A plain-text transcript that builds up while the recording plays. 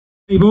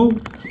People,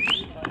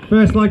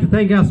 first I'd like to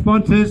thank our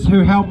sponsors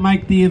who helped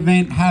make the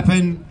event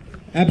happen.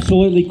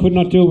 Absolutely could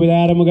not do it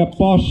without them. We've got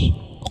Bosch.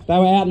 They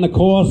were out in the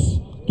course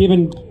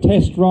giving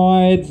test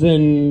rides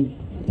and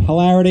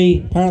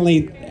hilarity.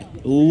 Apparently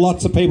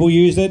lots of people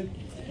used it.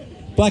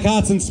 Black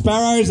Hearts and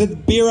Sparrows at the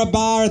Beer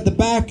Bar at the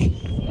back.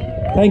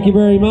 Thank you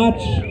very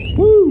much.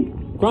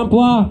 Woo!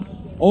 Crumpler,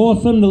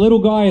 awesome. The little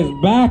guy is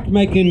back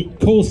making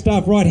cool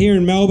stuff right here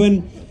in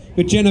Melbourne.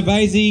 Got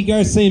Genovese,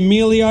 go see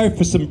Emilio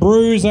for some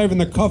brews over in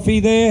the coffee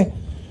there.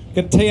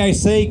 Got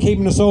TAC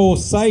keeping us all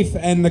safe,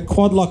 and the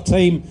Quadlock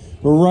team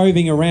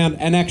roving around.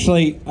 And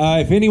actually,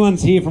 if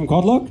anyone's here from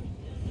Quadlock,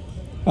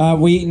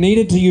 we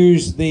needed to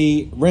use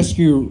the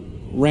rescue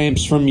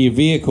ramps from your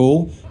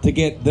vehicle to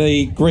get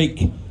the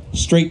Greek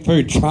street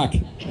food truck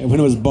when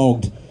it was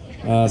bogged.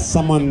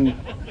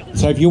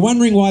 So if you're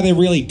wondering why they're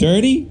really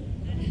dirty,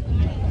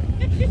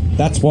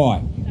 that's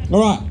why.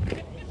 All right.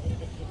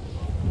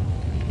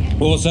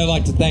 We'd also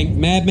like to thank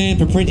Madman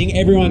for printing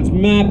everyone's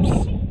maps,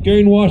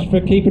 Goonwash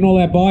for keeping all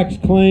our bikes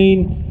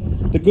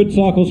clean, the Good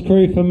Cycles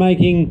crew for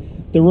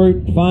making the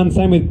route fun,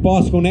 same with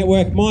Bicycle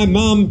Network, my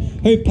mum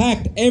who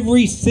packed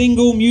every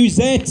single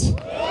musette.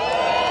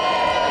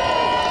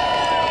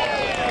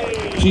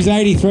 She's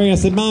 83. I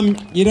said, Mum,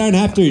 you don't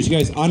have to. She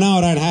goes, I know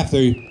I don't have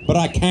to, but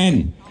I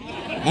can.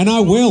 And I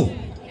will.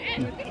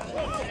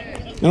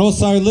 And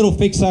also Little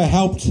Fixo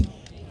helped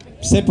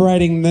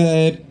separating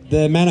the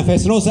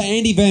manifest, and also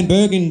Andy Van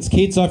Bergen's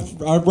kids, I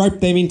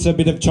roped them into a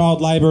bit of child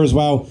labour as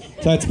well.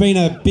 So it's been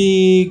a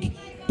big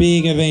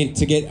event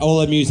to get all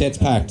the musettes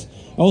packed.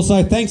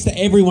 Also, thanks to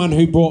everyone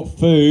who brought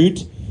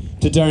food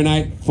to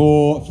donate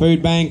for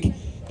Food Bank.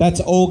 That's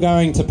all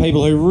going to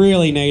people who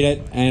really need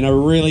it, and I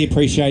really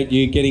appreciate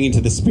you getting into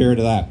the spirit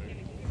of that.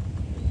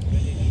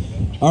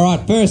 All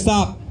right, first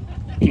up,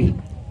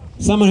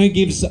 someone who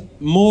gives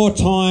more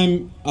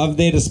time of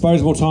their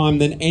disposable time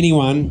than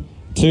anyone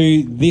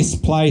to this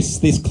place,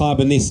 this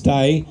club and this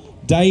day,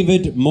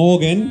 David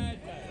Morgan.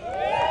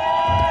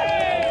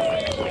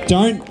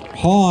 Don't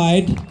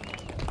hide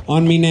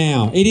on me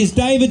now. It is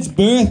David's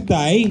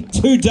birthday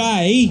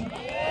today.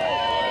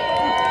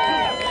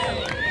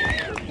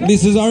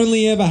 This has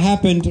only ever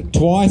happened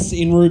twice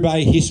in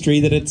Roobaix history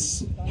that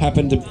it's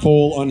happened to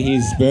fall on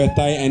his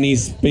birthday, and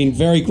he's been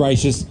very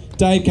gracious.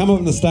 Dave, come up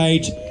on the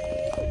stage.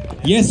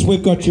 Yes,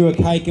 we've got you a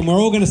cake, and we're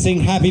all going to sing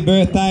happy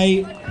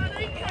birthday.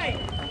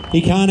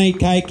 He can't eat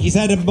cake. He's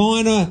had a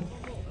minor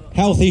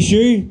health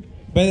issue,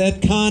 but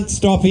it can't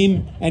stop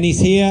him, and he's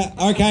here.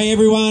 Okay,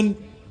 everyone.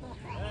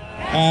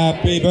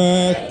 Happy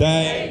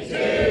birthday to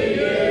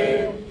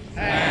you.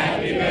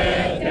 Happy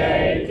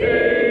birthday to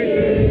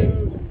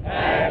you.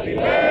 Happy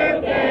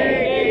birthday,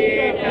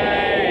 dear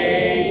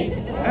Dave.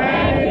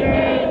 Happy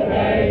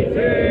birthday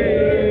to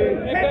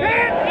you. Hip, hip. Hip,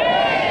 hip.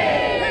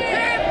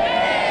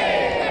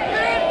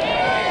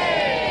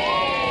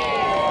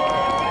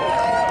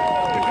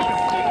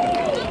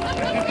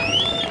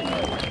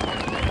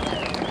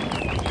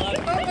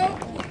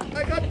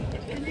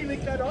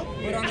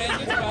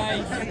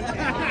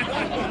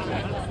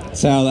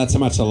 So that's how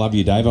much I love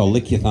you, Dave. I'll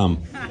lick your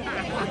thumb.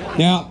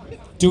 Now,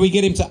 do we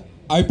get him to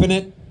open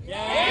it?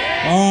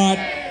 Yeah. All right.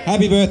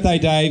 Happy birthday,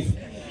 Dave.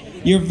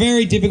 You're a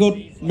very difficult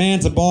man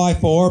to buy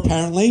for,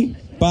 apparently.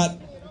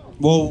 But,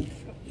 well,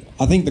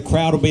 I think the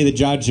crowd will be the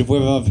judge of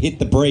whether I've hit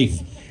the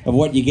brief of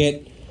what you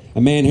get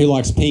a man who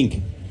likes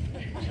pink.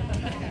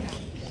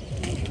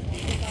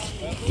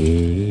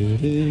 You're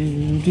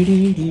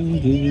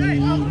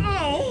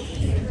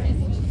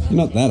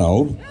not that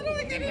old.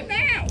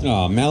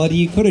 Oh, Melody,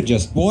 you could have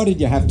just... Why did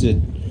you have to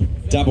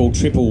double,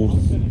 triple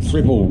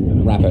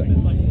wrap it?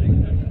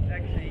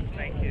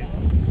 Thank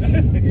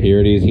you. Here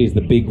it is. Here's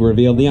the big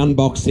reveal. The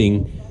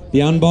unboxing. The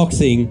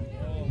unboxing.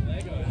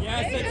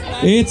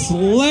 Yes, it's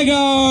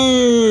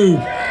Lego!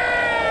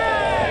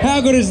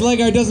 How good is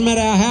Lego? Doesn't matter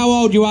how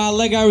old you are.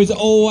 Lego is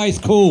always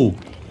cool.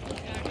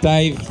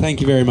 Dave, thank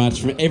you very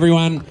much. From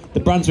everyone, the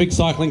Brunswick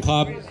Cycling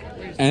Club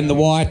and the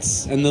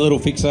Whites and the Little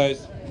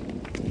Fixos.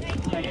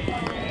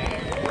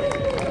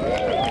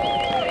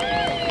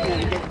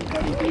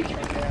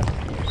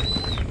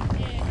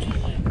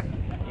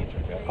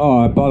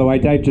 Oh, by the way,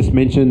 Dave just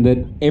mentioned that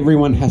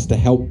everyone has to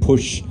help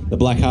push the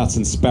Black Hearts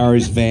and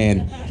Sparrows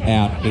van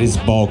out. It is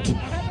bogged.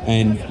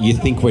 And you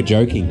think we're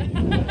joking.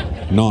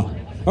 Not.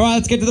 All right,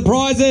 let's get to the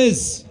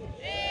prizes.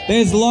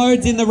 There's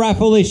loads in the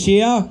raffle this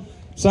year.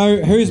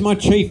 So who's my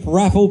chief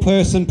raffle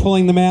person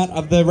pulling them out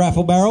of the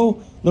raffle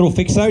barrel? Little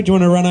Fixo, do you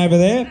want to run over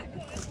there?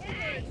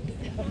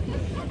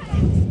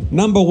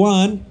 Number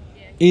 1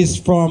 is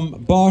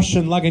from Bosch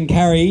and Lug and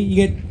Carry. You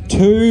get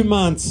 2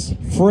 months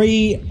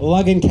free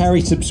Lug and Carry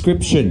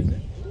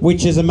subscription,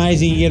 which is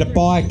amazing. You get a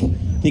bike,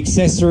 the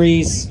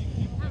accessories.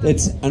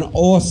 It's an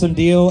awesome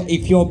deal.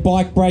 If your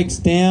bike breaks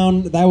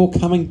down, they will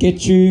come and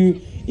get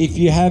you. If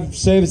you have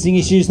servicing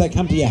issues, they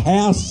come to your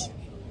house.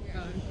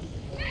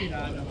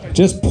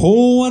 Just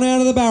pull one out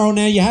of the barrel.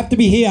 Now, you have to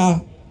be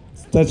here.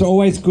 So it's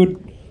always good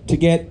to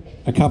get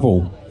a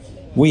couple.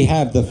 We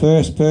have the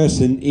first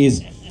person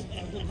is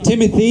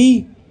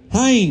Timothy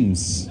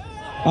Haynes.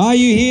 Are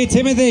you here,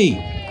 Timothy?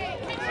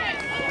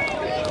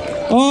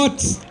 Oh,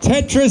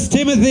 Tetris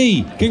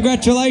Timothy.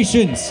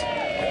 Congratulations.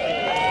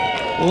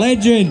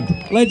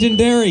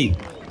 Legendary.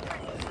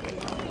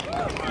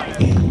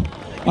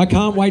 I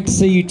can't wait to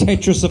see you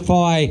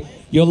Tetrisify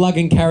your lug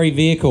and carry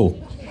vehicle.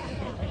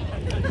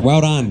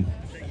 Well done.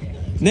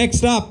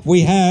 Next up,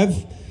 we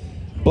have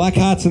Black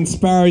Hearts and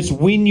Sparrows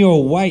Win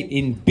Your Weight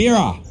in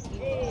Birra.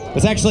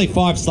 It's actually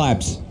 5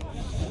 slabs.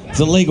 It's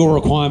a legal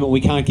requirement.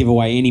 We can't give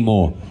away any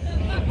more.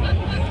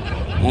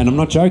 And I'm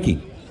not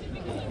joking.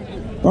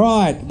 All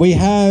right, we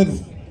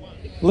have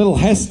little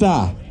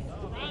Hester.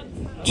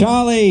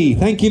 Charlie,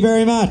 thank you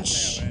very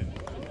much.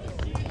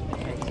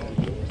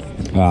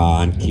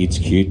 Ah, and kid's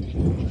cute.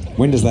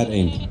 When does that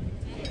end?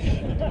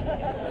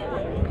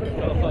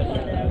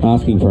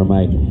 Asking for a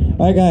mate.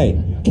 Okay,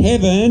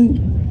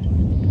 Kevin.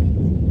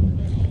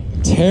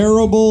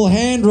 Terrible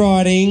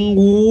handwriting,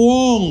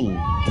 Wong.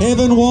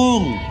 Kevin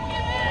Wong.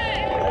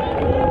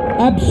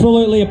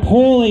 Absolutely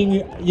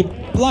appalling. You're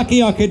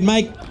lucky I could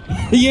make...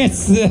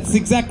 Yes, that's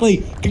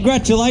exactly.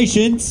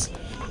 Congratulations.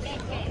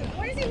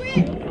 What does he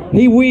win?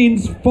 He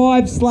wins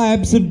 5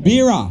 slabs of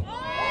Birra.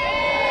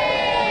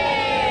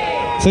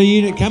 So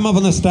you come up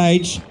on the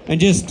stage and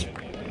just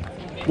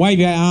wave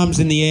your arms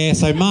in the air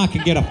so Mark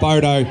can get a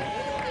photo.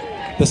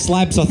 The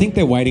slabs, I think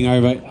they're waiting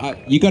over.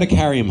 You got to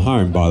carry them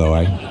home, by the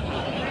way.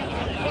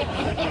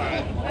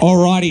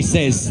 All right, he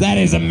says, that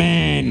is a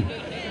man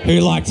who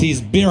likes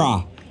his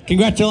Birra.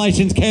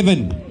 Congratulations,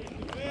 Kevin.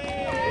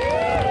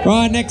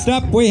 Right, next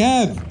up we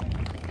have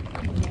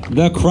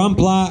the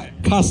Crumpler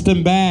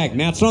Custom Bag.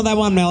 Now, it's not that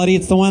one, Melody.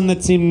 It's the one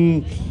that's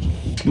in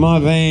my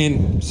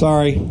van.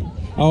 Sorry.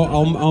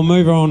 I'll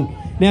move on.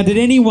 Now, did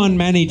anyone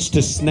manage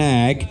to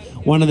snag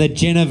one of the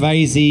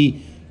Genovese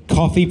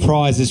coffee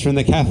prizes from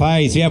the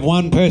cafes? You have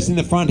one person in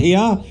the front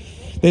here.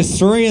 There's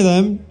 3 of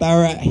them. They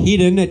were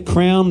hidden at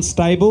Crown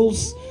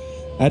Stables,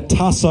 at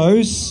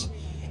Tusso's,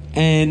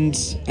 and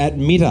at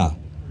Mitta.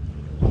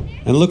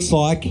 And looks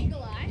like,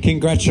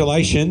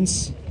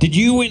 congratulations. Did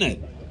you win it?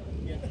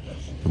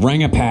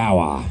 Ring of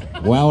Power.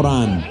 Well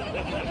done.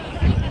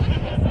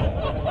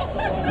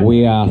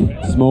 We are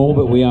small,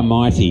 but we are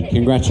mighty.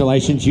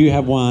 Congratulations. You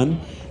have won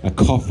a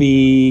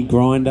coffee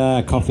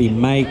grinder, a coffee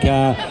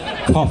maker,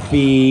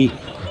 coffee,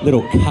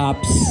 little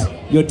cups.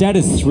 Your dad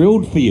is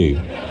thrilled for you.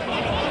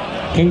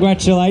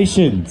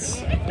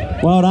 Congratulations.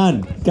 Well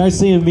done. Go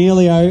see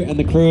Emilio and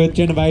the crew at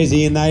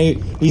Genovese, and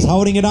he's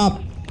holding it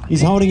up.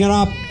 He's holding it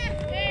up.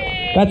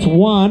 That's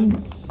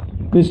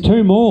 1. There's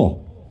 2 more.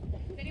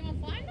 Did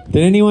anyone find them?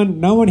 Did anyone?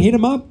 No one hit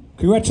him up?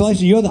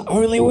 Congratulations, you're the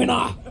only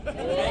winner.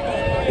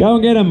 Go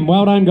and get them.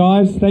 Well done,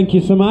 guys. Thank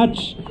you so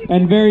much.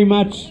 And very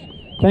much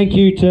thank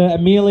you to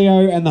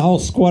Emilio and the whole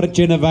squad at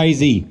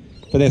Genovese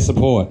for their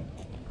support.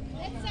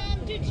 Let's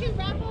do 2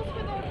 raffles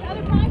for the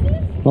other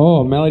prizes.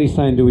 Oh, Melody's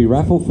saying, do we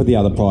raffle for the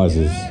other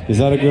prizes? Is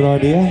that a good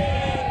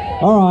idea?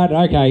 All right,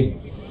 okay.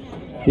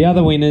 The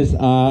other winners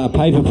are a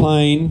paper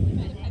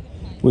plane.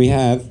 We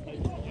have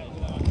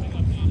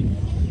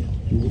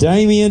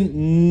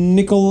Damien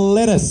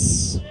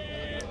Nicoletis.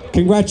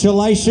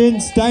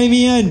 Congratulations,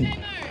 Damien.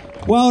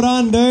 Well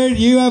done, dude.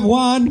 You have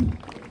won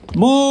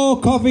more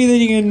coffee than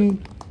you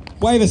can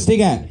wave a stick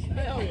at.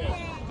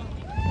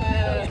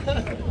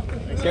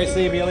 Let's go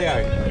see Emilio.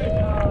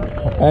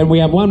 And we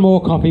have one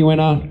more coffee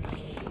winner.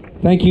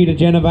 Thank you to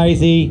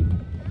Genovese.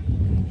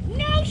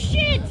 No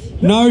shit!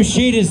 No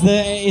shit is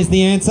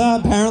the answer,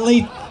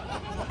 apparently.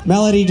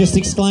 Melody just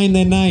exclaimed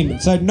their name.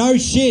 So no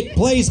shit,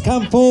 please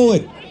come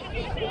forward.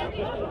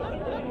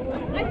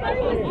 I thought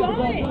it was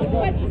Johnny,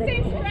 but it's the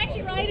same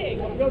scratchy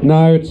writing.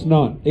 No, it's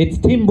not. It's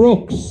Tim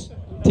Brooks.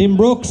 Tim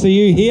Brooks, are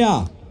you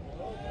here?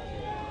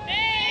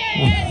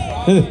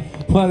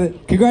 Well,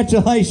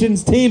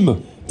 congratulations,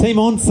 Tim. Team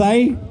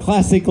Onse,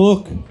 classic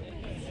look.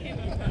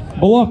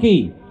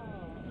 Balocki.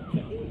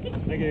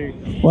 Thank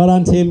you. Well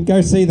done, Tim.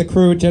 Go see the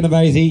crew at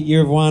Genovese. You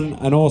have won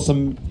an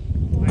awesome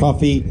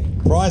coffee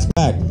prize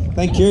pack.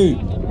 Thank you.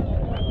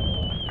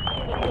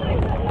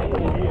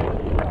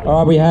 All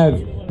right, we have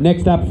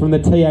next up from the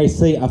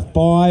TAC a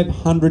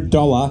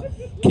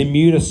 $500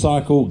 commuter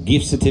cycle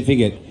gift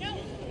certificate.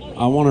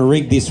 I want to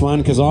rig this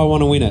one because I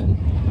want to win it.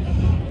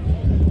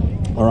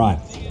 All right,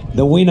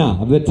 the winner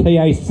of the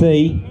TAC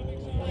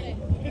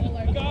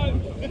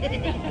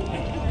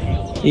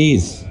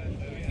is...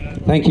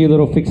 Thank you,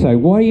 little fixo.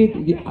 Why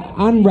you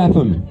unwrap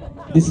them?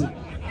 This is...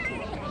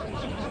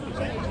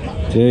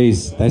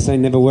 Jeez, they say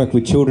never work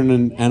with children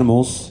and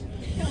animals.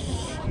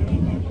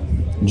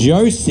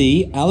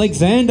 Josie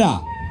Alexander.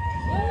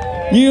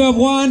 You have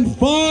won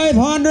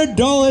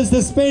 $500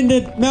 to spend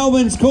at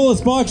Melbourne's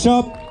coolest bike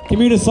shop,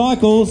 Commuter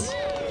Cycles.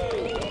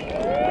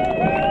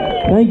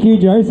 Thank you,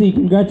 Josie.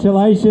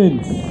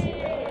 Congratulations.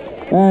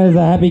 That is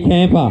a happy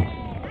camper.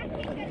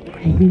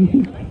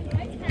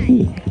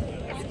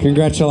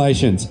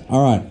 Congratulations.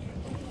 All right.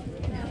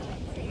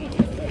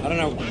 I don't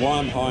know why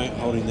I'm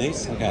holding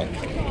these. Okay.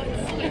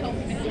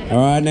 All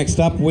right, next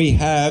up we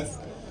have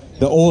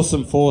the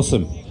Awesome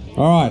Foursome.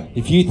 All right,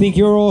 if you think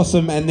you're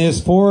awesome and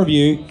there's 4 of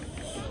you,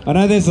 I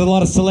know there's a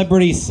lot of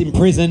celebrities in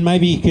prison.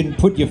 Maybe you can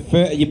put your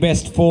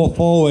best four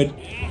forward.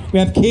 We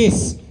have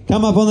Kiss.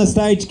 Come up on the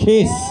stage,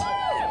 Kiss.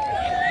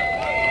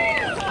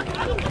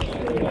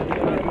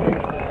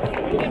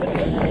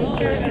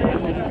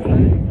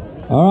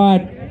 All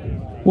right.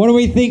 What do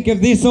we think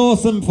of this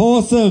awesome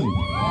foursome?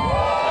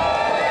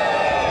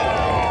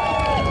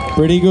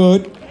 Pretty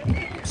good.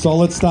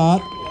 Solid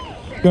start.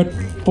 Got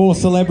 4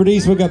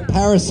 celebrities. We've got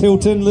Paris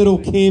Hilton, Little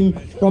Kim,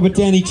 Robert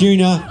Downey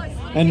Jr.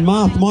 and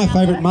my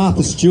favourite,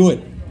 Martha Stewart.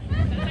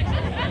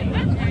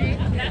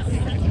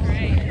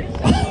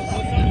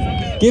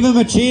 Give him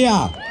a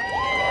cheer.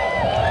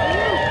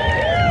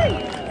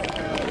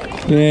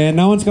 Yeah,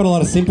 no one's got a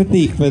lot of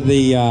sympathy for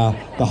the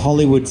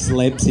Hollywood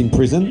celebs in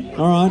prison.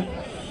 All right.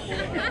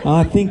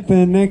 I think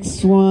the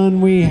next one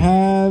we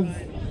have...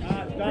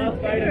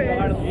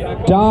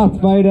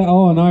 Darth Vader.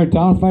 Oh no,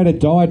 Darth Vader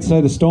died,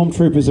 so the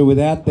stormtroopers are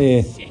without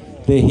their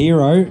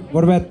hero.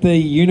 What about the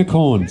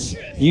unicorns?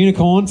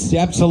 Unicorns,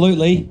 yeah,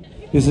 absolutely.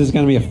 This is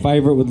going to be a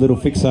favourite with Little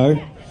Fixo.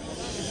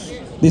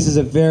 This is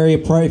a very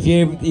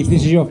appropriate. If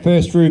this is your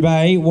first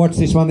Roobaix, watch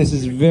this one. This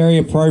is very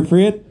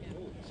appropriate.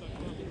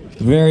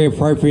 Very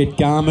appropriate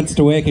garments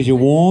to wear because you're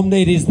warm.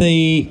 It is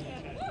the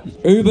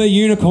Uber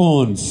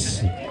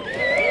Unicorns.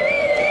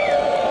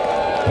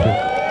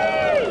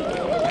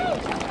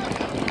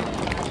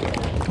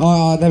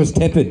 Oh, that was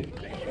tepid.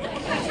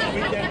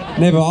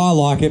 Never, I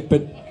like it,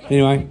 but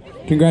anyway,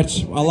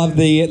 congrats. I love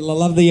the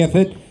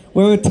effort.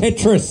 We're with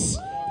Tetris.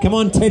 Come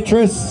on,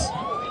 Tetris.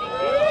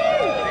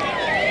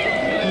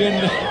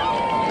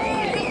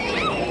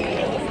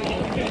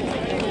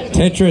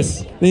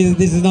 Tetris.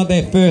 This is not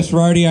their first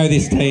rodeo,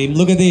 this team.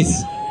 Look at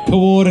this.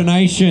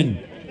 Coordination.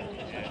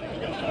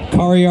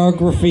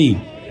 Choreography.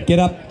 Get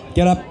up,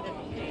 get up.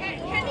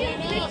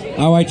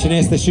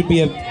 OH&S, there should be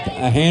a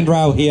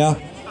handrail here.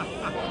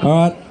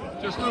 All right.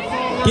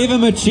 Give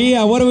him a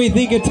cheer. What do we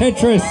think of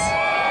Tetris?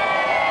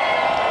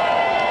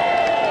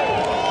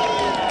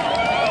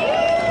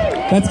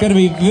 That's going to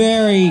be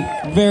very,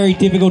 very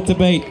difficult to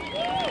beat.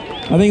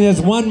 I think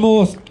there's one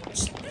more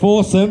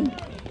foursome.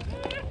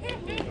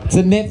 It's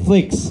a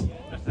Netflix.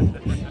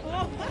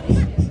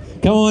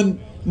 Come on,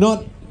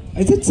 not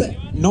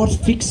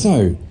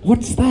Fixo.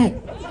 What's that?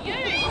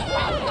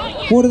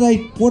 Who are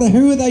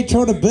they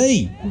trying to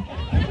be?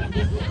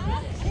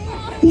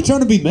 You're trying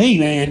to be me,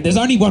 man. There's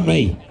only one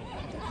me.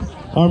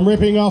 I'm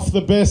ripping off the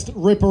best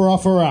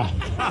ripper-offerer.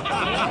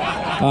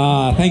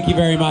 Thank you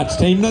very much,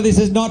 team. No, this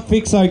is not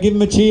Fixo. Give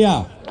him a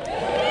cheer.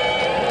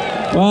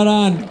 Well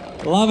done.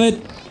 Love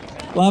it.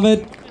 Love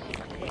it.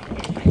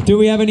 Do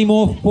we have any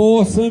more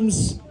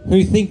foursomes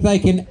who think they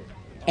can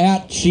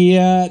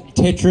out-cheer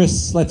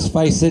Tetris? Let's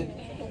face it.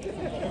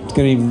 It's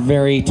going to be a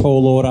very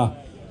tall order.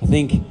 I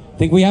think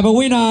we have a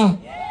winner.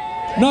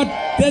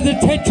 They're the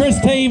Tetris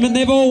team, and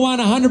they've all won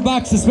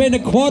 $100 to spend a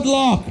quad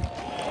lock.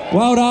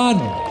 Well done.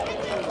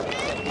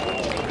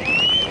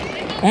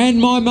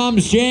 And my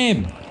mum's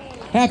jam.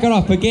 How could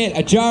I forget?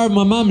 A jar of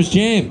my mum's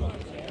jam.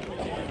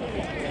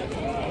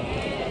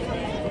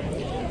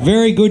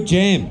 Very good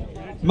jam.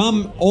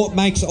 Mum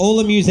makes all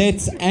the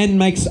musettes and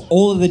makes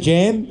all of the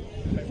jam.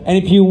 And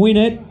if you win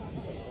it,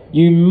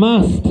 you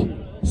must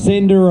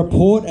send her a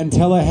report and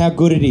tell her how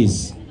good it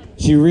is.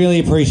 She really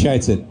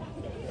appreciates it.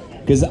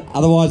 Because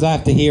otherwise I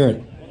have to hear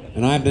it.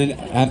 And I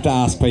have to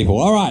ask people.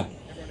 All right.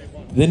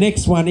 The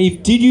next one.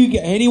 Did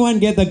anyone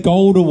get the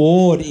gold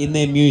award in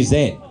their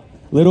musette?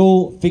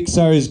 Little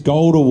Fixo's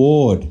gold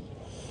award.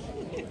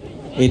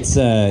 It's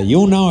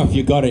you'll know if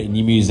you got it in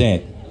your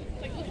musette.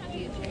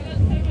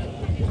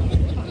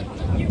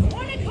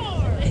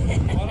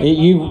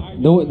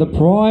 The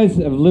prize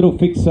of Little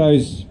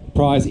Fixo's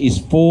prize is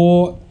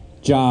 4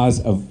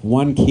 jars of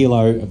 1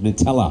 kilo of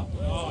Nutella.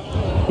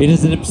 It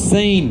is an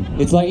obscene.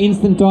 It's like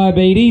instant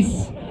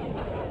diabetes.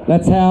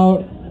 That's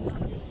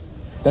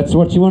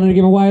what you wanted to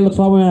give away. Looks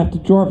like we're going to have to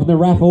draw it for the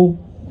raffle.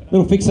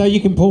 Little Fixo, you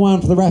can pull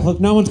one for the raffle if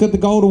no one's got the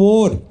gold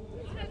award.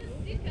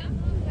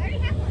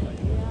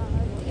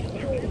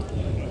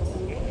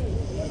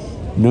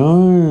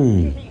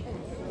 No.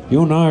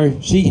 You'll know.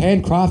 She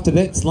handcrafted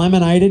it. It's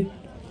laminated.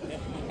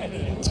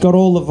 It's got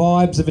all the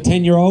vibes of a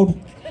 10-year-old.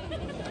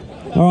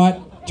 All right.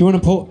 Do you want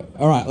to pull?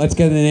 All right. Let's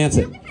go and announce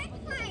it.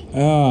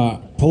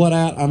 Pull it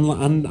out.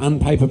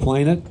 Unpaper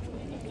plane it.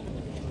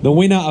 The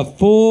winner of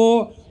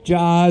 4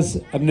 jars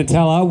of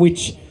Nutella,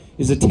 which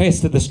is a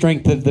test of the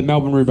strength of the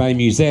Melburn Roobaix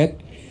Musette,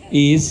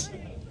 is...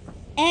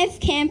 Ev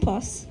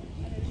Campos.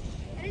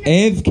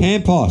 Ev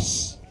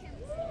Campos.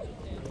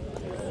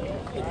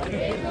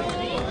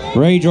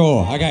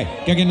 Redraw. Okay,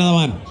 go get another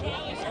one.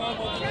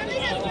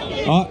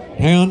 Oh,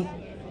 hang on.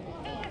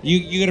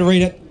 You got to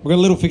read it. We've got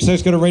a Little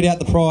Fixo's got to read out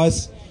the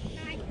prize.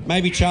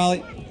 Maybe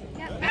Charlie.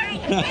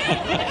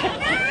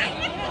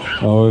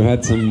 Oh, we've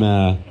had some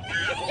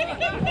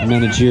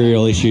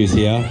managerial issues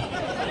here.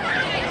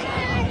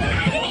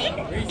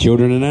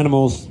 Children and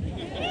animals.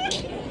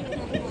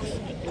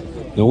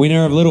 The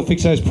winner of Little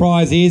Fixo's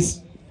prize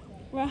is...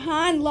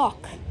 Rohan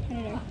Locke.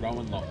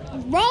 Rowan Lock.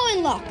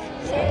 Rowan Locke.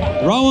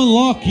 Rowan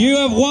Locke, you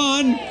have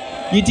won.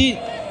 You did...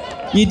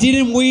 You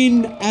didn't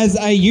win as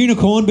a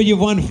unicorn, but you've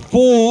won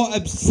 4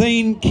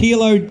 obscene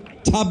kilo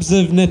tubs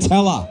of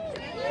Nutella.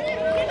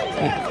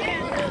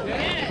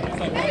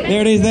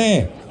 There it is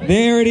there.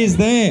 There it is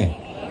there.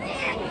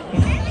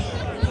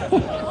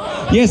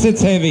 Yes,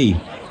 it's heavy.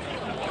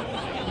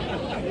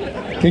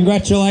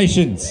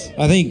 Congratulations,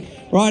 I think.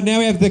 Right, now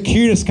we have the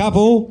cutest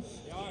couple.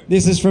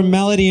 This is from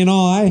Melody and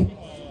I.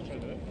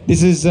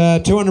 This is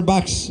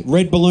 $200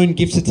 red balloon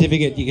gift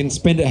certificate. You can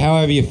spend it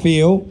however you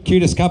feel.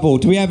 Cutest couple.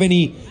 Do we have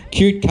any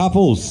cute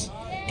couples?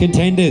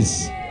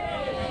 Contenders?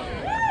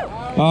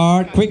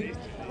 All right, quick.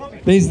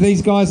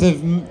 These guys have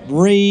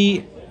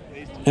reimagined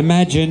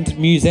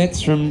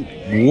musettes from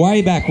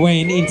way back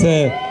when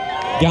into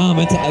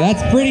garments.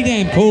 That's pretty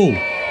damn cool.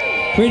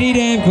 Pretty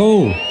damn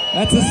cool.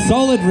 That's a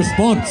solid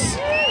response.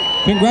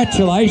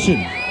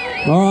 Congratulations.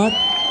 All right.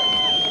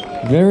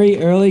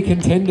 Very early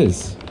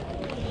contenders.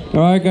 All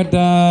right, got,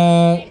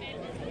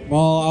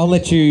 well, I'll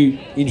let you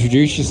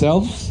introduce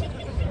yourselves.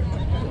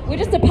 We're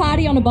just a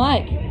party on a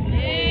bike.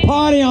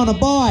 Party on a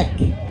bike.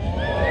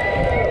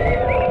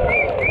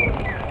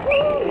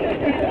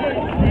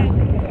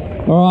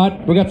 All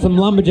right, we've got some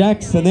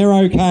lumberjacks and they're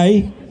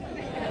okay.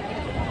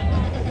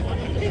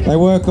 They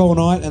work all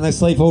night and they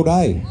sleep all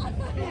day.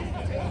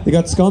 They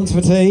got scones for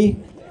tea.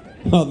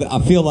 Oh, I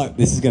feel like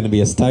this is going to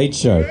be a stage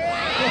show.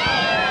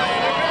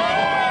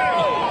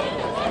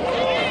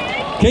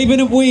 Keeping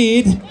it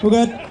weird, we've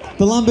got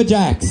the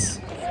lumberjacks.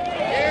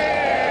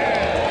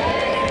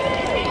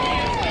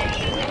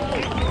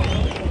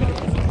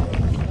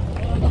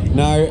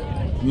 No,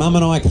 Mum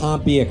and I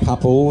can't be a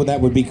couple.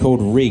 That would be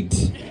called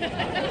rigged.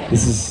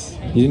 This is,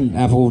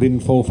 apple didn't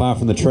fall far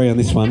from the tree on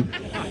this one.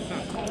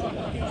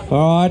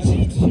 All right,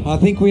 I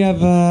think we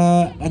have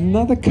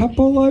another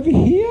couple over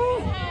here.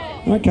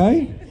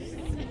 Okay.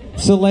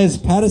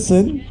 Celeste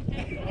Patterson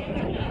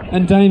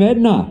and Dame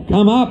Edna,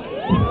 come up.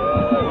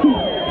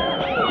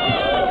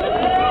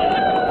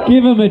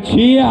 Give them a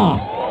cheer.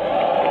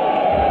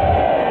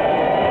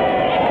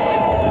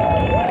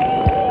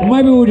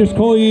 Maybe we'll just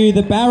call you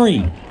the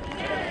Barry.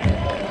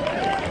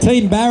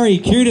 Team Barry,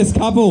 cutest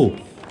couple.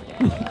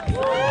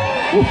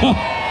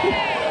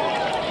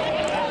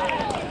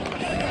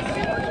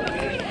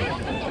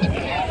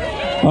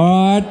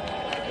 All right.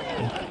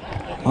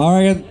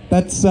 I reckon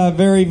that's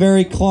very,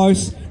 very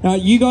close. Now,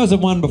 you guys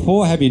have won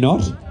before, have you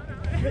not?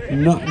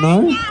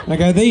 No?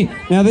 Okay,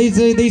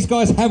 these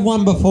guys have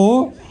won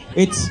before.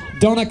 It's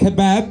Donna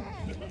Kebab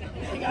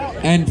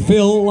and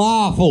Phil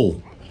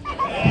Larful.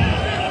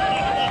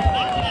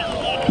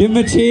 Give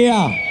them a cheer.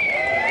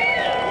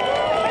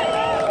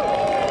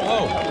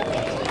 Oh.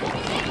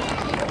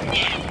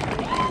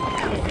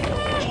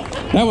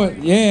 That was,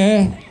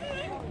 yeah.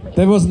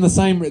 That wasn't the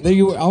same.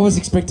 I was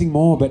expecting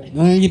more, but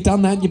no, you've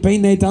done that. You've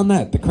been there, done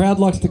that. The crowd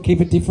likes to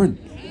keep it different.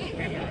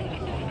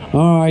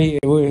 Oh,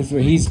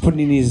 he's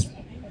putting in his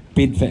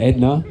bid for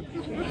Edna.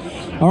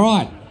 All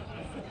right.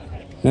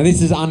 Now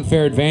this is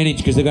unfair advantage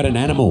because they've got an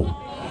animal.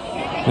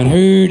 And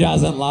who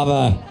doesn't love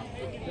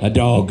a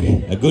dog?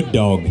 A good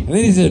dog. And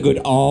this is a good,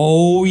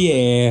 oh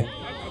yeah.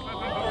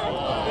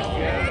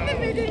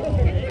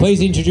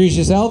 Please introduce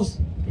yourselves.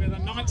 We're the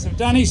Knights of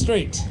Denny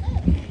Street.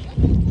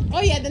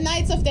 Oh yeah, the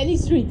Knights of Denny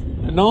Street.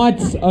 The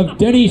Knights of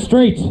Denny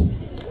Street.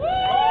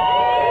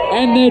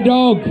 And their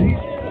dog.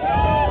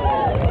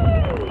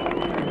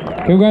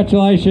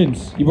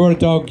 Congratulations. You brought a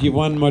dog, you've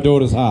won my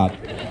daughter's heart.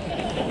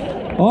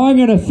 I'm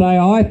going to say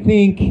I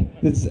think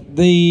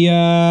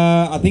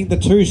the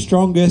 2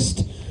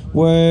 strongest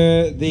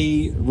were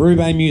the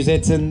Roobaix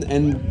musettes and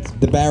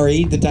the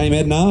Barry, the Dame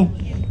Edna.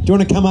 Do you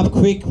want to come up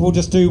quick? We'll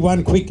just do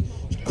one quick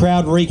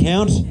crowd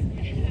recount.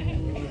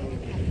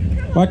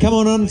 Right, come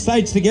on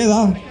stage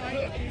together.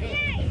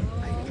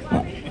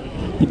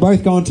 You're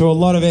both gone to a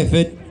lot of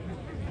effort.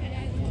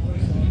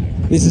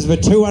 This is for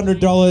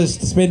 $200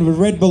 to spend with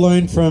Red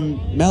Balloon from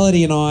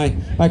Melody and I.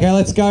 Okay,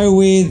 let's go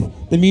with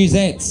the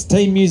musettes.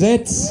 Team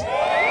musettes.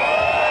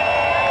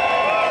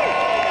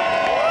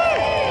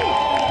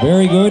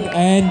 Very good.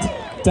 And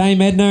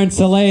Dame Edna and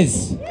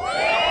Celeste.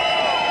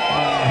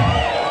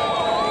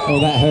 Oh,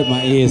 that hurt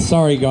my ears.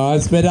 Sorry,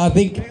 guys. But I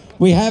think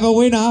we have a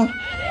winner.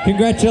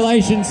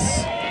 Congratulations,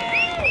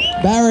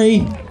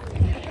 Barry.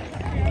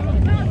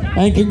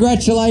 And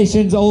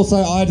congratulations also,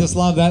 I just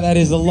love that. That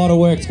is a lot of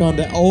work's gone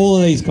to all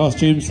of these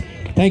costumes.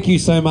 Thank you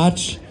so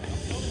much.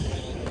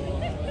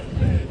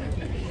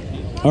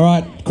 All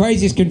right,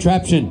 craziest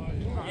contraption.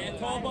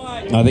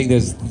 I think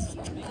there's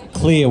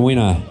clear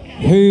winner.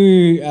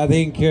 Who, I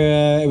think,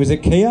 was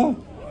it Kia?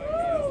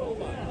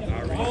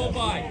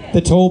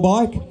 The tall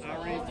bike?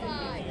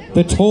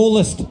 The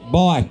tallest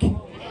bike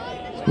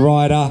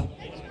rider.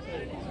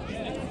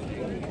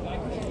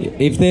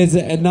 If there's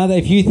another,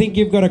 if you think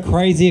you've got a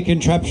crazier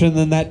contraption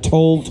than that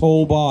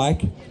tall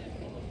bike,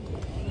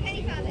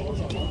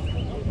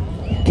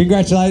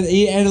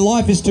 congratulations. And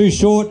life is too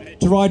short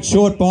to ride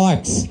short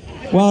bikes.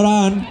 Well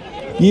done.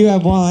 You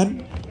have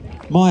won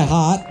my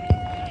heart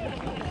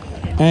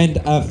and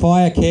a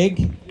fire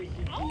keg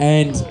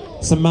and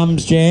some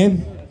mum's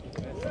jam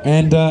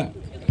and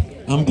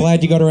I'm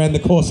glad you got around the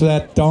course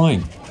without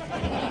dying.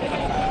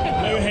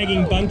 No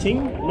hanging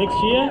bunting next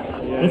year.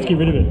 Let's get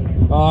rid of it.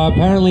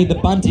 Apparently the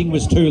bunting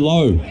was too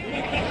low.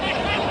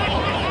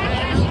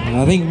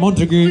 I think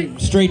Montague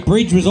Street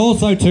Bridge was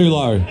also too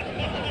low.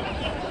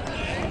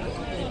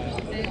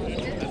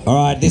 All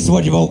right, this is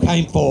what you've all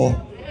came for.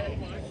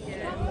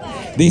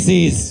 This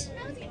is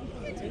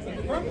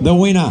the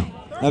winner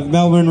of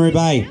Melburn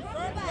Roobaix.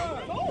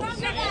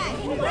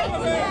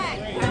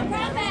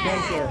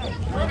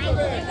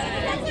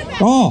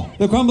 Oh,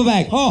 the crumble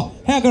bag. Oh,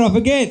 how could I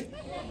forget?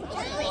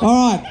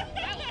 All right.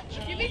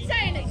 You've been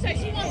saying it, so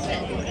she wants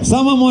it.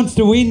 Someone wants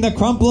to win the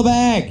crumpler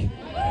bag.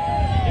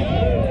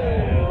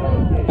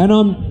 And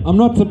I'm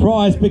not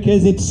surprised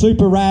because it's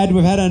super rad.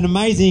 We've had an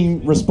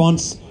amazing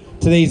response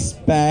to these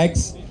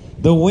bags.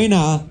 The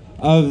winner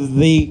of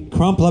the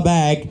crumpler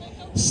bag,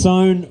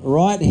 sewn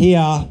right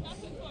here,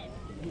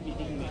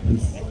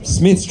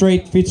 Smith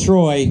Street,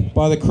 Fitzroy,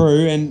 by the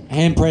crew and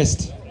hand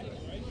pressed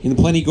in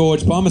the Plenty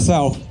Gorge by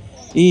myself,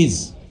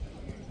 is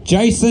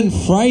Jason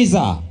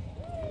Fraser.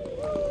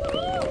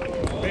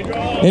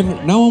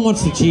 No one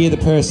wants to cheer the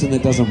person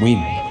that doesn't win.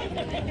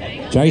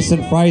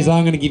 Jason Fraser,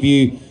 I'm going to give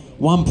you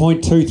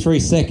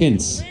 1.23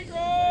 seconds.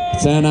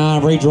 It's an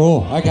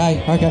redraw.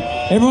 Okay.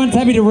 Everyone's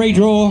happy to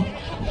redraw.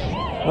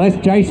 That's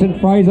Jason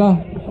Fraser.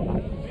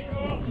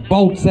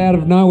 Bolts out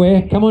of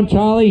nowhere. Come on,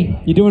 Charlie.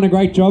 You're doing a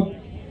great job.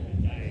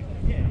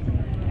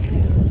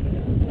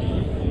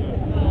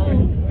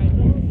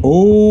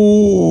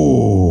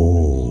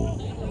 Oh,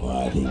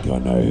 I think I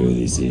know who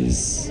this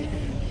is.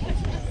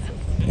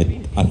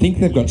 I think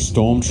they've got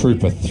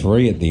Stormtrooper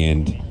 3 at the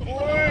end.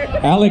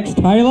 Alex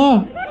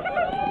Taylor,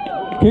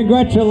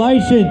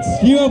 congratulations.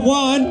 You have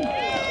won.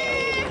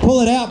 Pull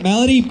it out,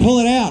 Melody. Pull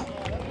it out.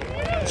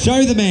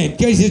 Show the man.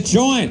 He's a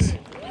giant.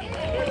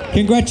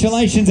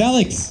 Congratulations,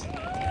 Alex.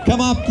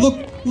 Come up.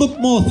 Look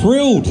more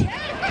thrilled.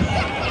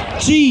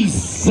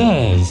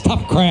 Jesus.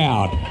 Tough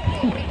crowd.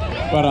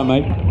 Well done,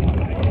 mate.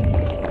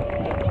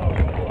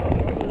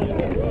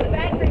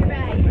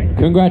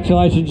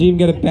 Congratulations, Jim.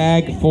 Get a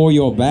bag for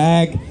your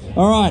bag.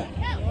 All right.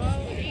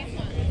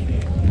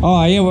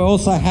 Oh, yeah, we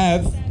also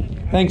have,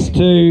 thanks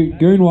to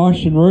Goon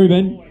Wash and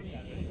Reuben,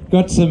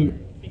 got some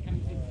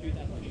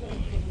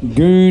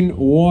Goon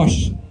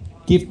Wash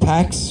gift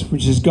packs,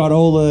 which has got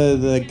all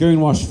the Goon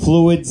Wash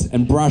fluids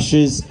and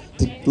brushes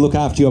to look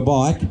after your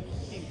bike.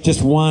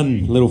 Just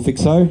one little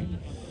fixo.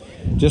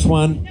 Just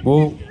one.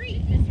 Well,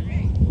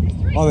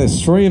 oh, there's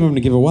 3 of them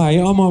to give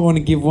away. I might want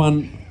to give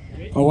one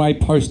away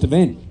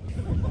post-event.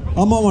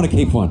 I might want to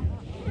keep one.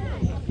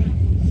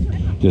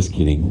 Just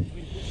kidding.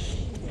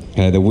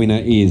 Okay, the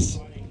winner is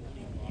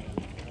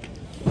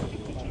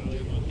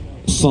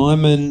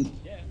Simon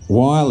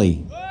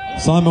Wiley.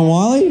 Simon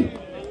Wiley?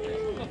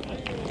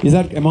 Is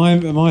that, am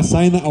I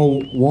saying that?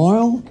 Or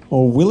Weil?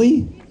 Or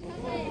Willie?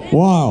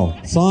 Weil.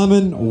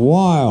 Simon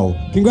Weil.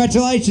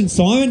 Congratulations,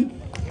 Simon.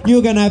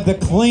 You're going to have the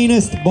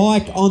cleanest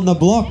bike on the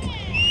block.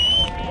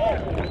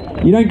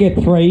 You don't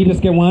get 3, you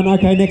just get 1.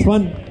 Okay, next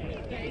one.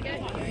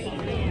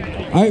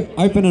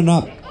 Open it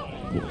up.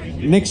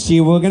 Next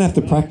year we're going to have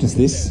to practice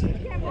this.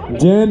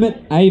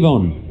 Dermot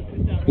Avon.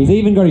 He's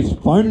even got his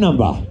phone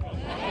number.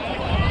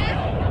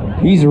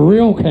 He's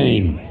real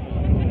keen.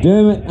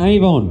 Dermot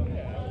Avon.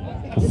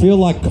 I feel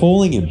like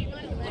calling him.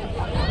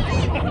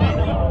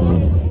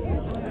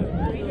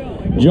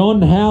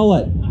 John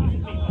Howlett.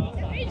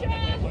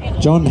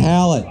 John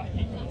Howlett.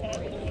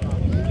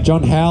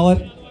 John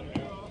Howlett.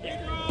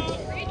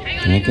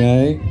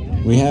 Okay.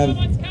 We have...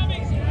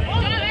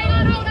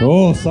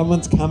 Oh,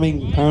 someone's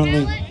coming,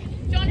 apparently.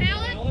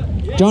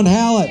 John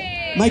Howlett,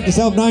 make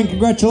yourself known.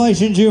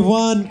 Congratulations, you've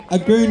won a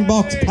Goon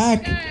Box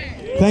pack.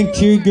 Thank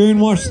you, Goon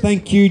Wash.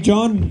 Thank you,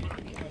 John.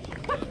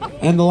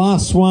 And the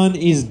last one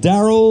is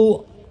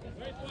Daryl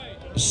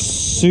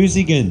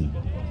Suzigan.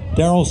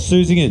 Daryl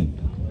Suzigan.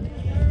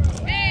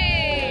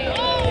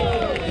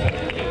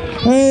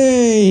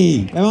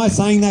 Hey! Am I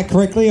saying that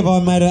correctly? Have I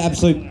made an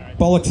absolute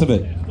bollocks of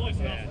it?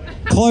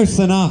 Close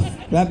enough.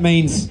 That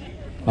means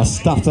I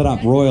stuffed it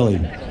up royally.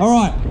 All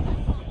right.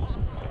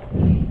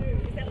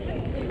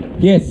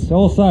 Yes,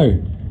 also,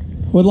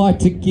 would like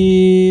to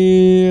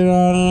give...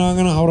 I'm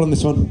going to hold on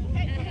this one.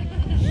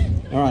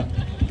 All right.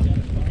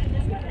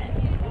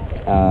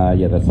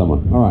 Yeah, that's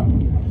someone. All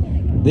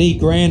right. The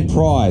grand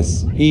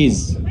prize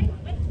is...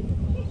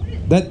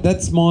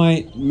 That's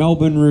my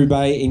Melbourne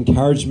Roobaix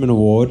Encouragement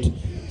Award.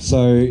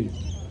 So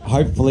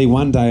hopefully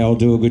one day I'll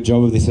do a good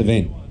job of this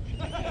event.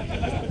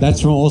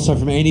 That's also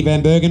from Andy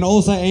Van Bergen.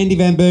 Also, Andy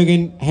Van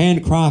Bergen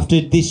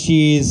handcrafted this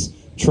year's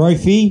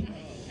trophy.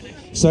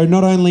 So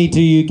not only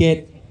do you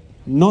get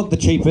not the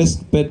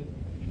cheapest, but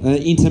an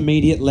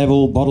intermediate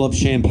level bottle of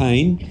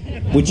champagne,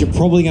 which you're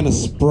probably going to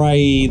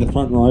spray the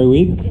front row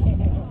with.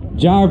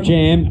 Jar of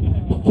jam,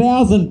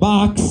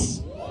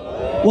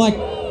 $1,000, like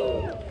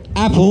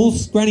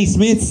apples, Granny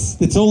Smiths,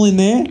 that's all in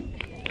there.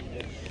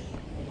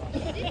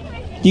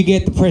 You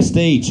get the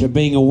prestige of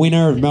being a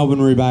winner of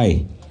Melbourne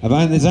Roobaix.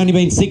 There's only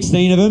been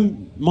 16 of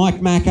them.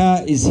 Mike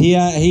Macker is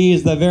here. He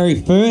is the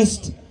very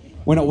first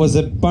when it was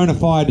a bona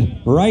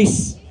fide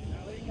race.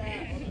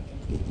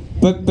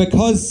 But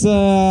because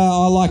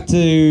I like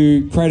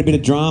to create a bit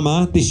of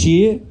drama this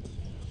year,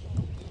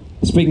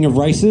 speaking of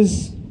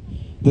races,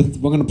 we're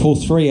going to pull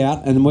 3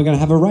 out and then we're going to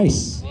have a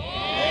race.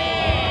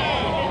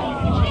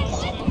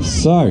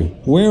 So,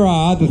 where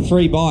are the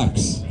 3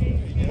 bikes?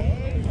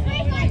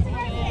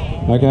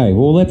 Okay,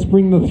 well, let's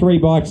bring the 3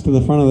 bikes to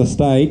the front of the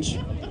stage.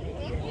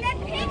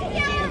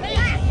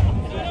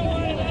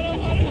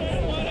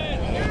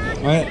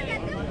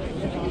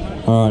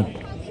 All right.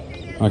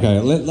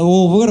 Okay,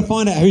 well, we're going to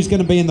find out who's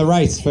going to be in the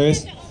race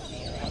first.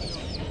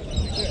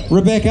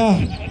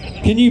 Rebecca,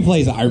 can you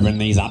please open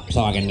these up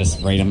so I can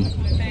just read them?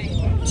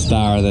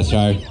 Star of the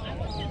show.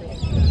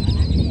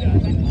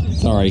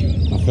 Sorry,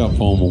 I felt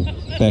formal.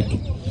 Beck.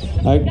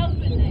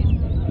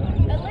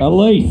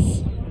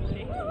 Elise.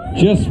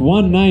 Just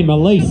one name,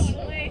 Elise.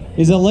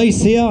 Is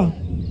Elise here?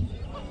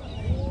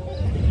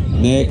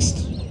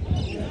 Next.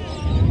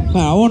 No,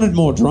 I wanted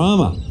more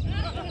drama.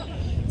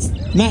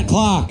 Matt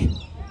Clark.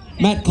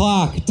 Matt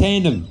Clark,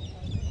 tandem.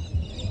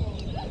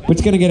 We're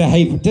just going to get a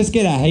heap. Just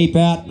get a heap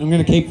out. I'm going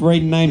to keep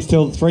reading names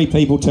till 3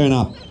 people turn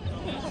up.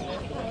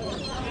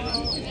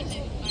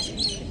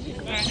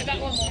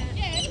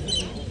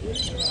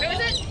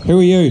 Who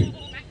are you?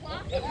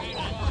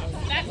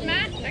 That's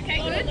Matt. Okay,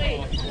 good.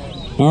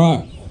 All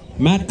right.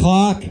 Matt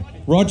Clark,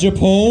 Roger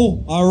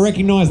Paul. I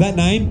recognise that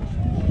name.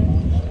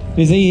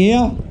 Is he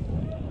here?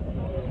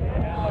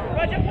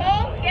 Roger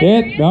Paul.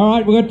 Yep. All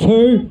right, we've got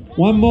 2.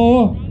 One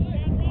more.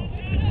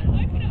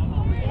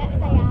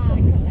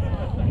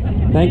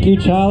 Thank you,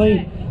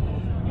 Charlie.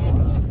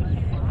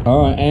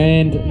 All right,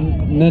 and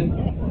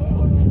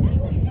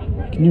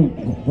can you?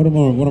 What am I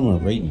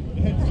reading?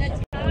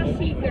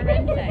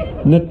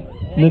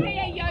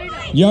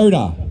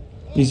 Yoda.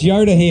 Is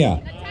Yoda here?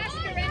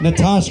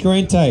 Natasha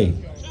Garente.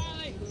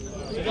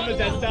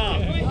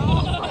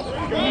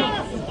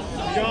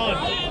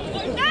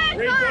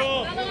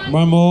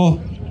 One more.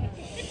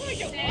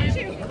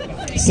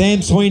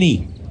 Sam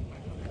Sweeney.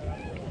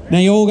 Now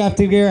you all have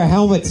to wear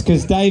helmets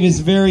because Dave is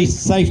very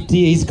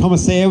safety. He's a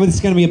commissaire. This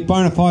is going to be a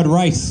bona fide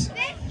race.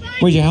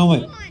 Where's your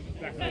helmet?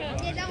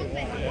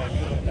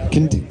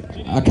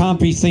 I can't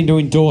be seen to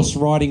endorse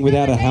riding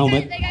without a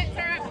helmet.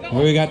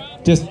 Here we go.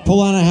 Just pull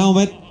on a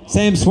helmet.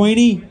 Sam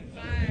Sweeney.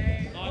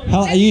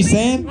 Are you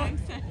Sam?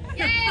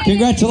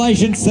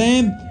 Congratulations,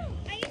 Sam.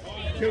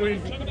 2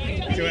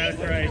 out of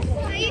 3.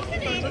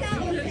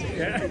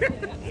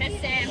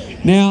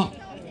 Now,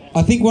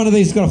 I think one of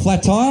these has got a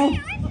flat tyre.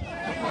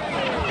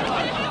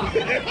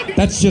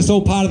 That's just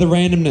all part of the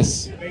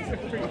randomness.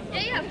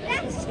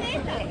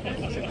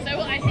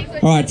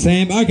 All right,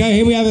 Sam. Okay,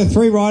 here we have the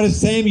 3 riders.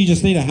 Sam, you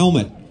just need a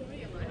helmet.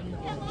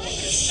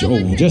 Sure,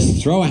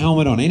 just throw a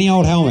helmet on. Any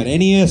old helmet.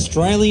 Any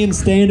Australian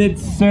standard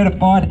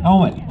certified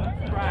helmet.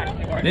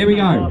 There we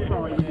go.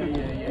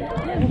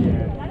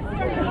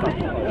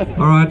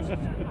 All right.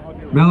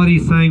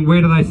 Melody's saying, where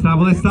do they start?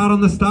 Well, they start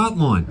on the start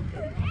line.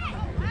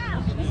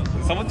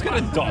 Someone's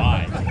going to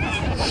die.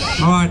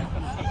 All right.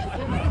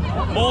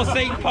 More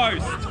seat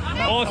post.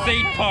 More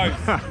seat post.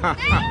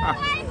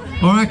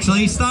 Or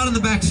actually, start on the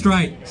back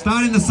straight.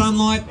 Start in the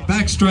sunlight,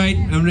 back straight,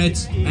 and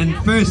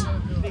first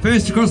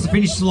across the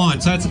finish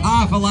line. So it's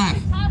half a lap.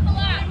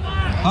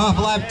 Half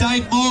a lap.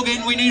 Dave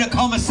Morgan, we need a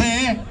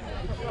commissaire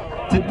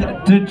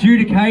to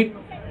adjudicate.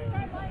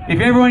 If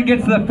everyone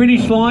gets to the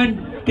finish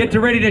line, get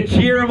ready to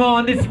cheer them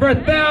on. This is for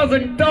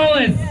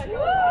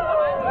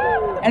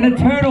 $1,000 and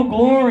eternal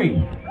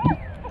glory.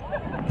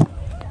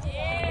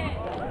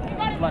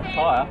 Flat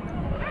tyre.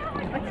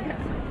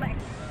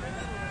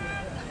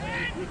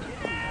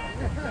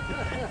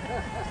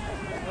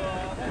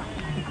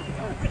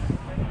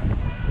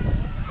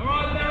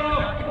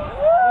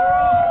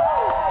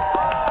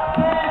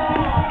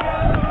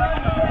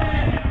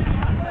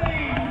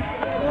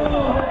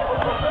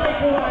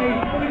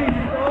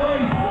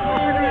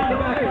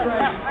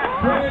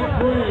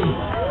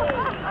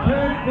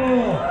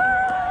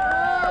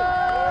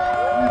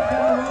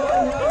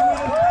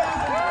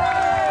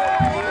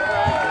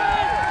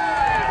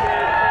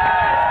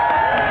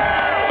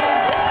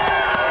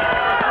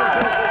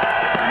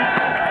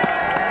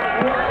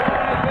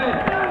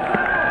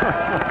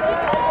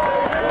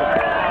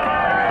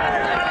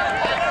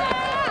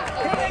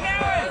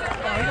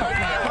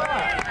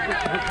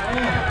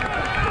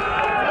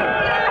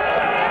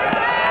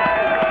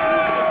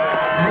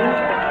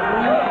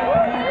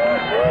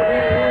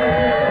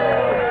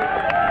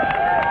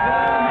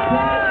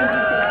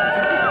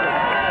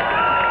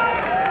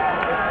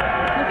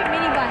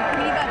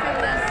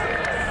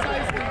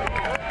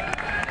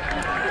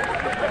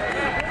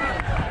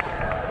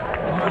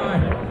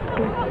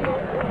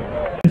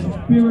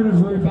 Spirit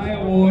of Roobaix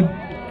Award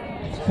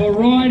for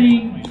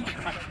riding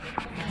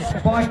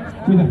a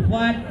bike with a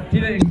flat.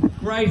 Did it in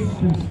grace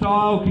and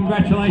style.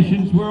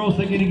 Congratulations. We're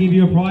also going to give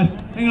you a prize.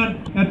 Hang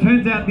on. Now, it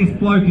turns out this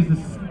bloke is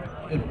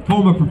a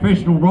former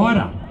professional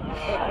rider.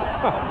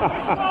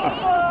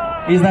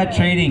 Is that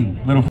cheating,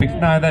 little fix?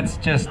 No, that's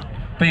just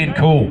being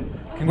cool.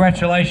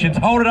 Congratulations.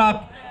 Hold it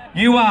up.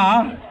 You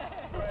are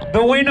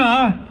the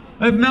winner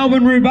of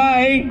Melburn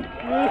Roobaix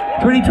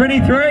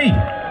 2023.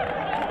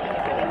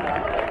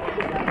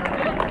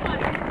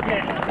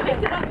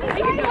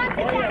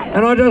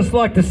 And I'd just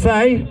like to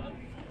say,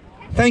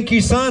 thank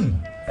you,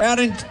 son.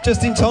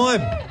 Just in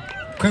time.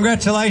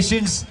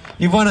 Congratulations.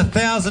 You've won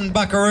 1,000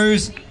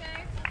 buckaroos.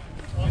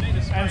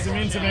 And some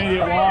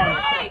intermediate wine.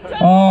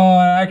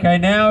 Oh, okay.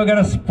 Now we've got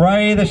to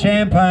spray the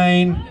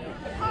champagne.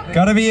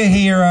 Got to be a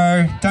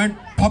hero. Don't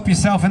pop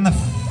yourself in the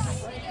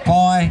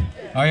pie.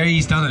 Oh, yeah,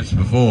 he's done it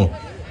before.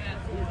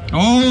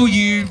 Oh,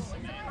 you.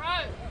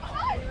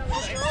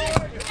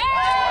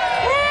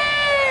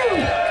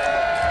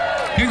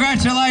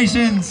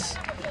 Congratulations.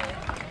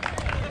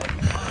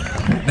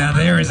 Now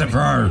there is a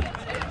pro.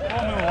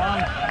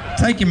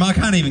 Take your mug.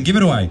 I can't even give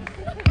it away.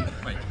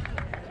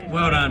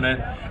 Well done,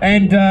 man.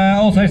 And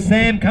also,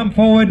 Sam, come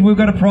forward. We've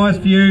got a prize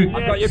for you.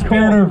 I've got your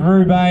Spirit of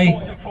Roobaix.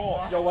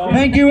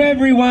 Thank you,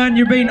 everyone.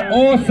 You've been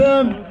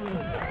awesome.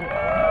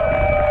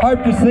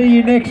 Hope to see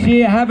you next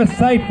year. Have a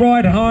safe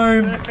ride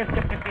home.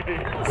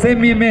 Send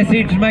me a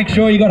message. Make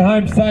sure you got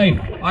home safe.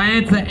 I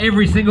answer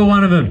every single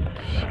one of them.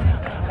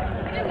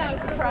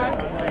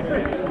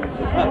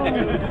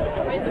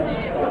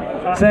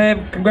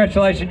 Sam,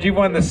 congratulations. You've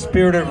won the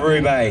Spirit of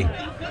Roobaix.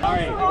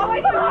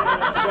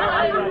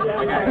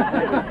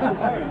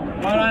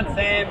 Well done,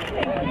 Sam.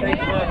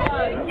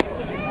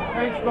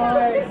 Thanks,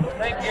 guys.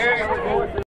 Thank you.